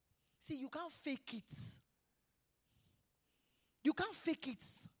 See, you can't fake it. You can't fake it.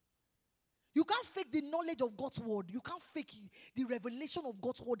 You can't fake the knowledge of God's word. You can't fake the revelation of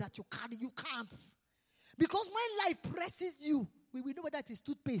God's word that you carry. You can't. Because when life presses you, we will know whether it is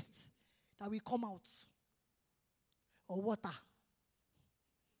toothpaste that will come out or water.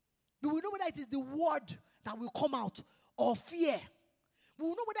 We will know whether it is the word that will come out or fear. We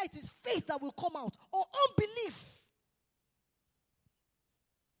will know whether it is faith that will come out or unbelief.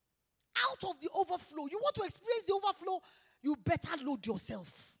 Out of the overflow. You want to experience the overflow? You better load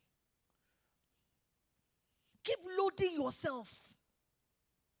yourself. Keep loading yourself.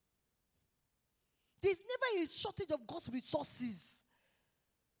 There's never a shortage of God's resources.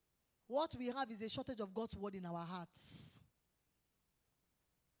 What we have is a shortage of God's word in our hearts.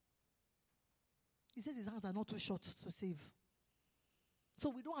 He says his hands are not too short to save. So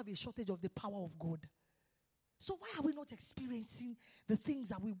we don't have a shortage of the power of God. So why are we not experiencing the things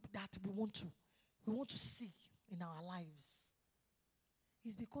that we want to see in our lives?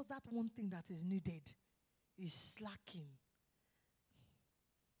 It's because that one thing that is needed is slacking.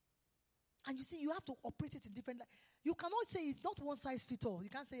 And you see, you have to operate it in different. You cannot say it's not one size fits all. You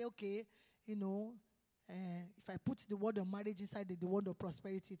can't say, okay, if I put the word of marriage inside the word of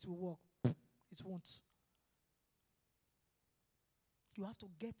prosperity, it will work. It won't. You have to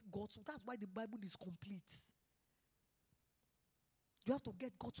get God's word. That's why the Bible is complete. You have to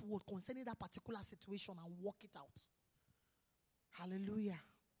get God's word concerning that particular situation and work it out. Hallelujah.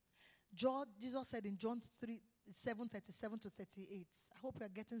 Jesus said in John 7:37 to 38. I hope you're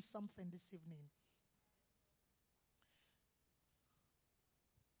getting something this evening.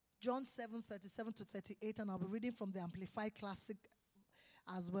 John 7:37 to 38, and I'll be reading from the Amplified Classic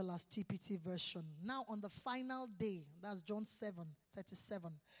as well as TPT version. Now on the final day, that's John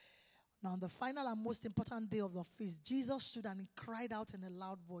 7:37. Now on the final and most important day of the feast, Jesus stood and he cried out in a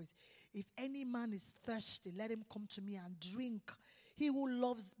loud voice, "If any man is thirsty, let him come to me and drink. He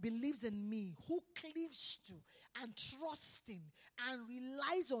who believes in me, who cleaves to and trusts in and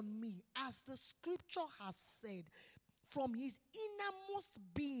relies on me, as the scripture has said, from his innermost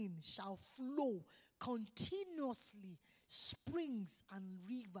being shall flow continuously springs and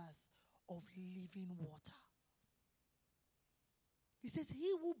rivers of living water." He says, he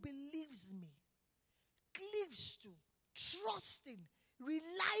who believes me, cleaves to, trusting,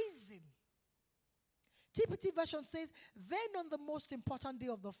 relies in. TPT version says, then on the most important day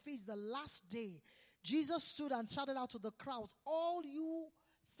of the feast, the last day, Jesus stood and shouted out to the crowd, "All you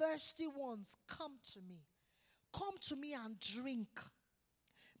thirsty ones, come to me. Come to me and drink.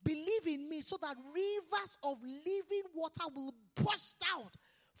 Believe in me so that rivers of living water will burst out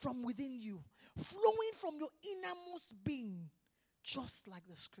from within you, flowing from your innermost being, just like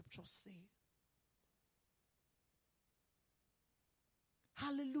the scriptures say."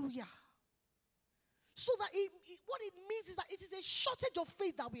 Hallelujah. So that what it means is that it is a shortage of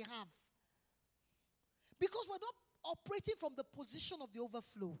faith that we have. Because we're not operating from the position of the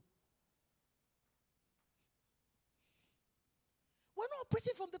overflow. We're not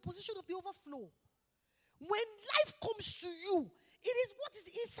operating from the position of the overflow. When life comes to you, it is what is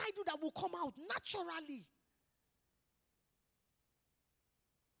inside you that will come out naturally.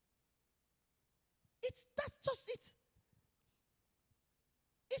 That's just it.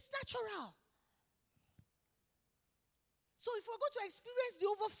 It's natural. So if we're going to experience the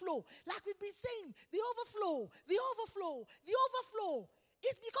overflow, like we've been saying, the overflow,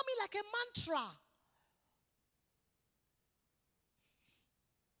 it's becoming like a mantra.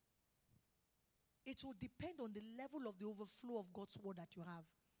 It will depend on the level of the overflow of God's word that you have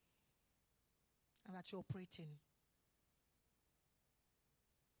and that you're operating.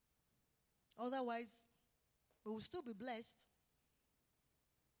 Otherwise, we will still be blessed.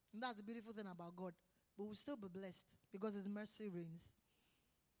 And that's the beautiful thing about God. We will still be blessed because His mercy reigns.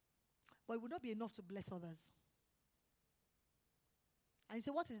 But it would not be enough to bless others. And you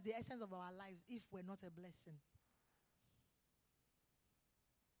say, what is the essence of our lives if we're not a blessing?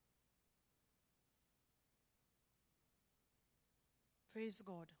 Praise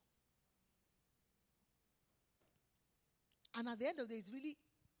God. And at the end of the day, it's really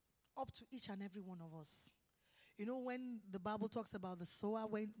up to each and every one of us. You know, when the Bible talks about the sower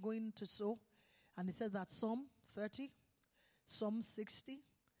going to sow, and it says that some 30, some 60,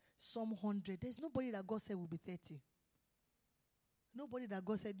 some 100. There's nobody that God said will be 30. Nobody that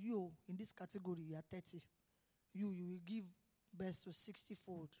God said, you, in this category, you are 30. You will give birth to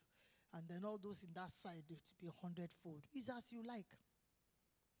 60-fold. And then all those in that side, it will be 100-fold. It's as you like.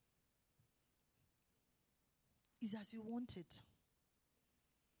 It's as you want it.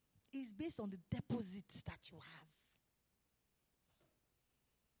 It's based on the deposits that you have.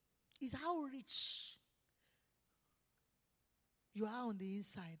 It's how rich you are on the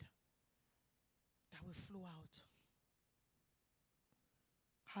inside that will flow out.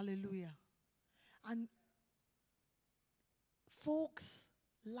 Hallelujah. And folks,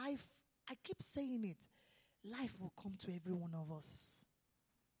 life, I keep saying it, life will come to every one of us.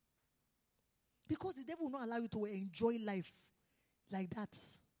 Because the devil will not allow you to enjoy life like that.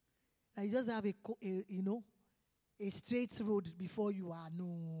 That you just have a straight road before you are.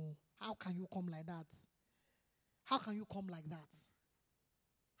 No. How can you come like that? How can you come like that?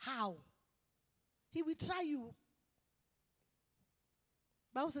 How? He will try you.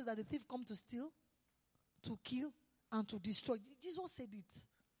 Bible says that the thief come to steal, to kill, and to destroy. Jesus said it.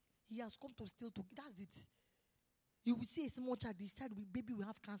 He has come to steal, to kill. That's it. You will see a small child, this child, baby will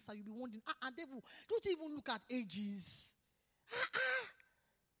have cancer. You'll be wondering, devil, don't even look at ages.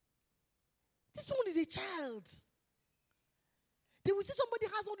 This one is a child. They will see somebody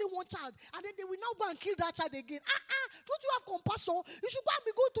has only one child, and then they will now go and kill that child again. Don't you have compassion? You should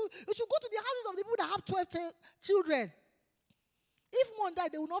go to the houses of the people that have 12 children. If one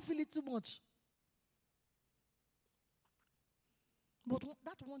died, they will not feel it too much. But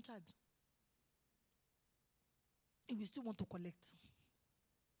that one child, he will still want to collect.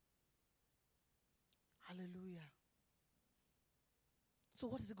 Hallelujah. So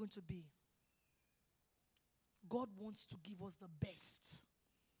what is it going to be? God wants to give us the best.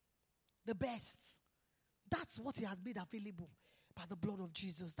 The best. That's what he has made available by the blood of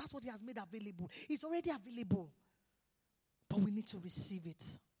Jesus. That's what he has made available. It's already available. But we need to receive it.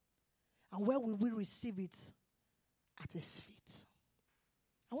 And where will we receive it? At his feet.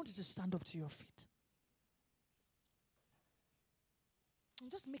 I want you to stand up to your feet.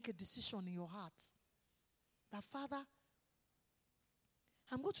 And just make a decision in your heart. That, Father,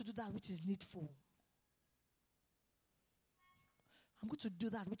 I'm going to do that which is needful. I'm going to do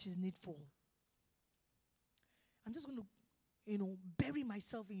that which is needful. I'm just going to, bury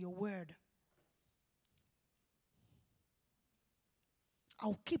myself in your word.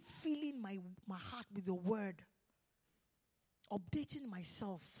 I'll keep filling my heart with your word. Updating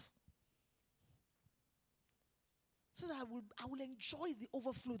myself. So that I will enjoy the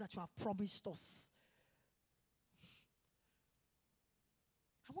overflow that you have promised us.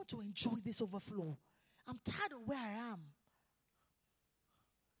 I want to enjoy this overflow. I'm tired of where I am.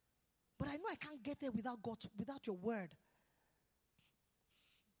 But I know I can't get there without God, without your word.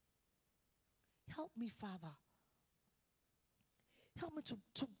 Help me, Father. Help me to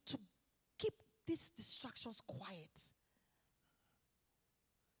keep these distractions quiet.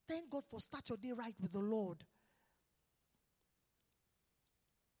 Thank God for start your day right with the Lord.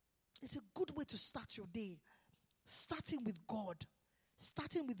 It's a good way to start your day. Starting with God.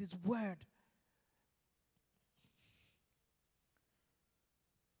 Starting with his word.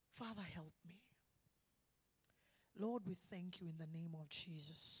 Father, help me. Lord, we thank you in the name of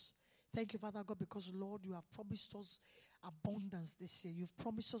Jesus. Thank you, Father God, because, Lord, you have promised us abundance this year. You've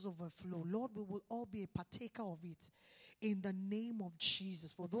promised us overflow. Lord, we will all be a partaker of it in the name of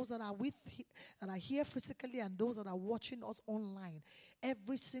Jesus. For those that are here physically and those that are watching us online,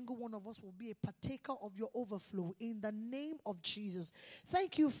 every single one of us will be a partaker of your overflow in the name of Jesus.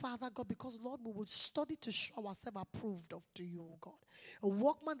 Thank you, Father God, because, Lord, we will study to show ourselves approved of to you, God. A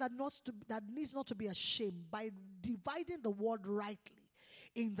workman that needs not to be ashamed by dividing the word rightly.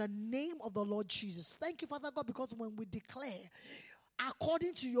 In the name of the Lord Jesus. Thank you, Father God, because when we declare,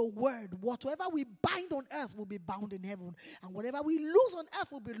 according to your word, whatever we bind on earth will be bound in heaven. And whatever we loose on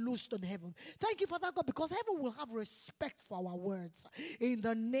earth will be loosed in heaven. Thank you, Father God, because heaven will have respect for our words. In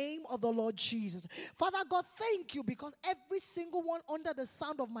the name of the Lord Jesus. Father God, thank you because every single one under the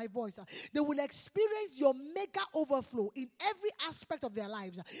sound of my voice, they will experience your mega overflow in every aspect of their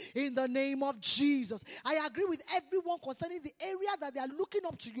lives. In the name of Jesus. I agree with everyone concerning the area that they are looking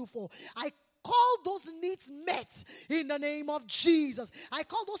up to you for. I call those needs met in the name of Jesus. I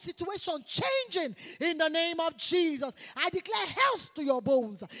call those situations changing in the name of Jesus. I declare health to your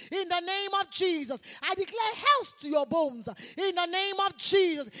bones in the name of Jesus. I declare health to your bones in the name of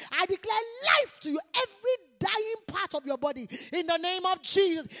Jesus. I declare life to you, every dying part of your body in the name of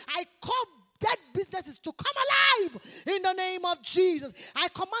Jesus. I call dead businesses to come alive in the name of Jesus. I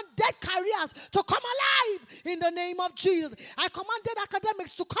command dead careers to come alive in the name of Jesus. I command dead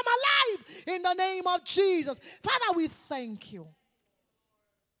academics to come alive in the name of Jesus. Father, we thank you.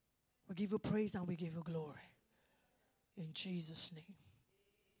 We give you praise and we give you glory. In Jesus' name,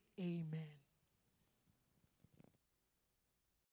 amen.